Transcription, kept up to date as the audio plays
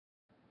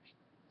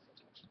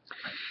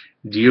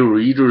Dear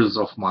readers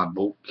of my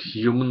book,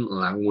 Human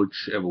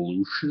Language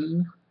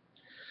Evolution,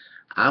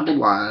 I would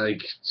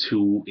like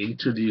to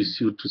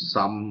introduce you to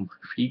some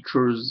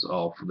features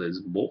of this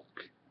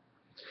book,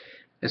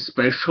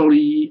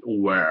 especially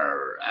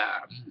where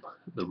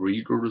the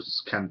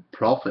readers can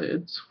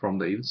profit from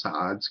the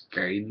insights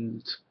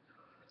gained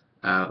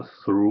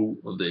through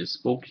this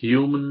book,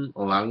 Human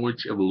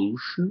Language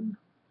Evolution,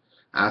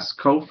 as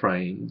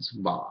co-framed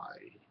by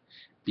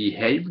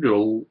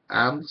behavioral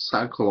and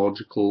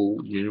psychological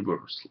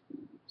universals.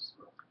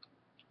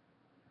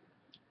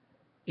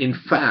 In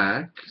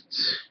fact,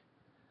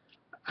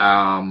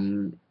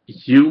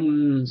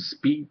 human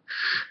speech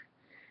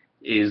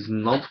is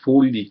not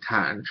fully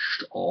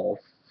detached of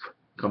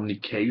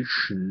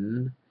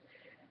communication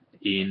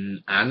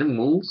in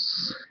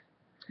animals.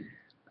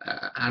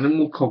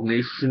 Animal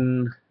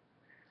cognition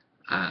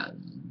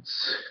and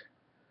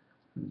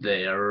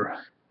their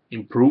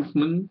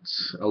improvement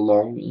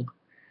along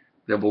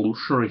the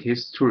evolutionary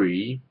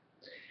history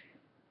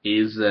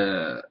is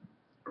a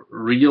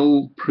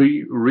real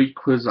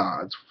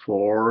prerequisite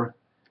for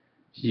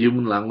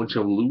human language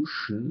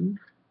evolution.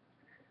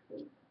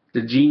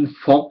 The gene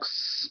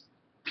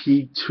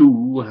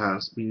FOXP2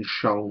 has been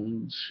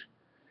shown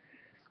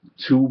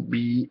to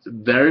be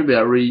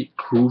very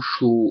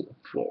crucial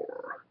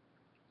for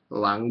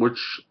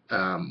language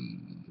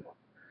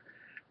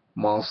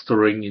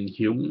mastering in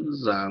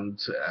humans,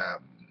 and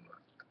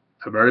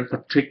a very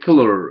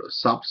particular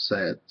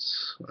subset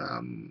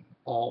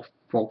of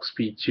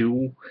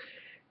FOXP2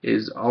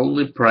 is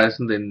only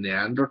present in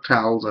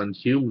Neanderthals and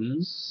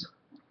humans,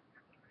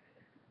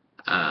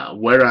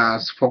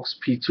 whereas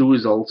FOXP2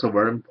 is also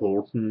very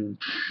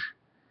important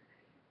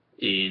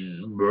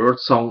in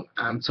birdsong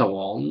and so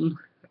on,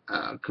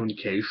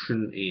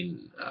 communication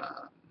in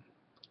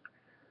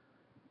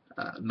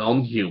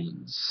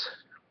non-humans.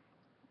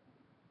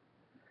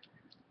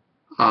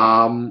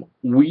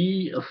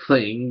 We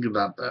think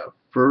that the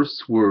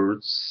first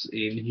words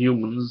in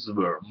humans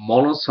were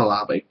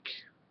monosyllabic,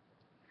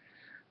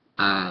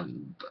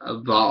 and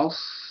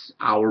thus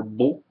our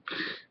book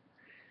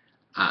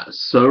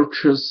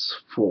searches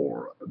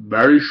for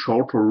very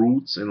short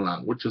roots in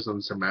languages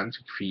and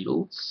semantic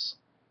fields.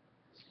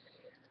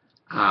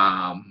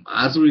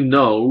 As we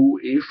know,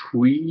 if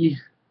we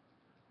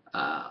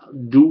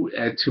do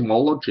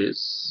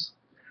etymologies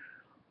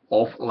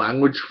of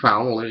language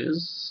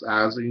families,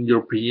 as in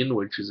European,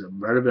 which is a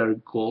very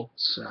good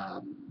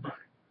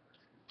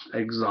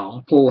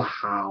example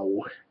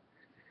how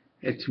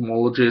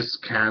etymologists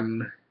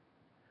can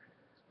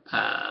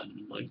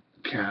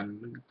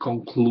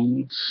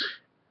conclude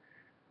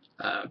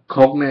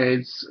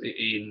cognates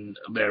in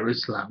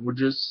various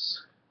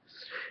languages.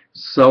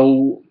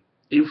 So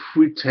if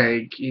we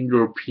take in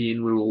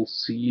European, we will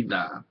see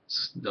that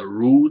the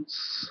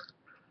roots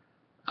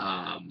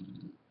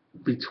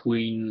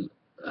between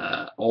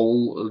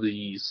all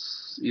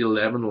these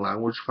 11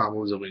 language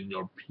families of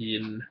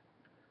Indo-European,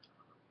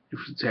 if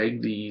you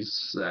take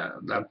these,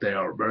 that they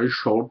are very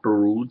short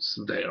roots,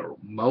 they are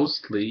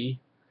mostly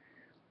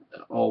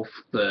of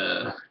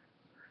the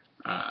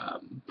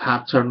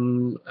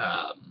pattern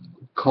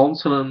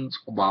consonant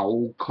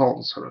vowel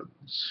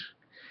consonants.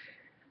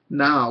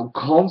 Now,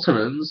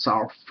 consonants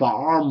are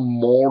far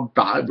more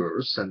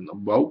diverse than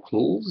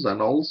vocals,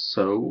 and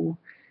also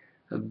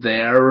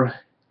their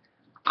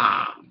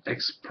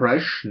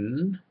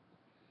expression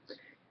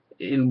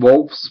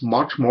involves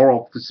much more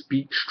of the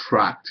speech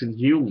tract in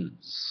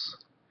humans.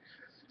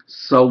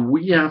 So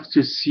we have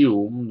to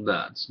assume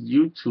that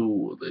due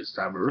to this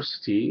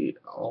diversity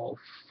of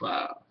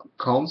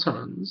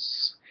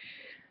consonants,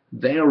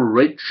 they are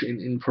rich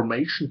in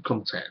information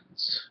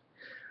content,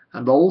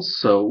 and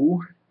also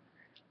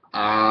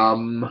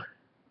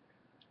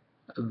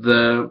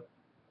the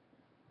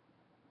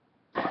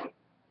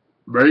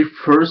very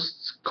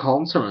first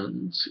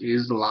consonant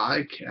is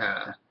like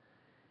a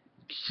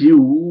Q,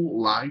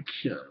 like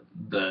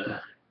the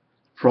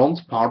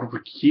front part of a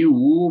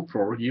Q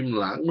for human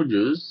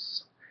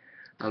languages,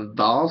 and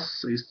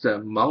thus is the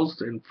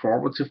most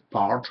informative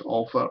part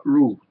of a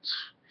root.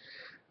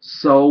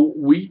 So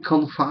we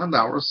confine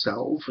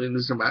ourselves in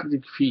the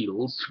semantic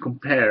fields to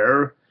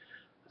compare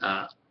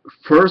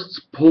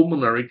first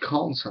pulmonary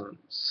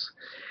consonants.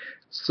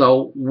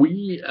 So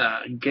we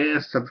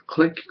guess that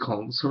click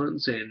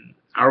consonants in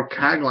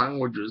archaic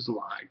languages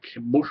like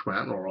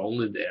Bushman or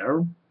only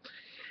there,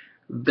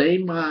 they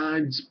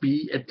might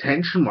be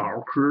attention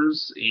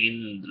markers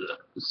in the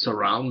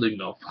surrounding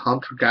of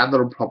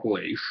hunter-gatherer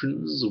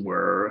populations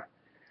where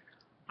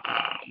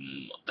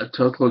a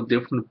totally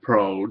different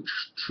approach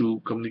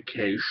to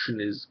communication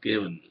is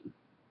given.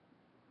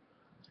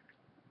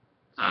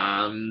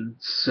 And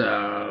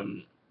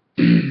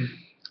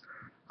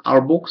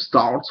our book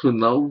starts with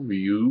an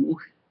overview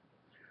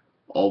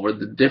over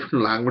the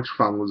different language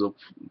families of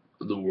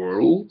the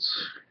world,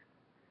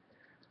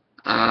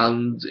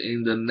 and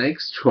in the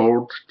next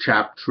short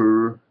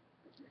chapter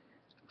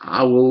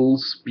I will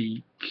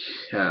speak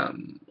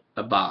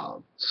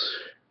about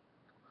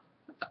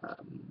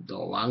the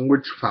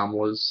language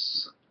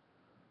families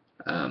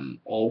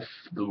of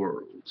the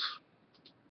world.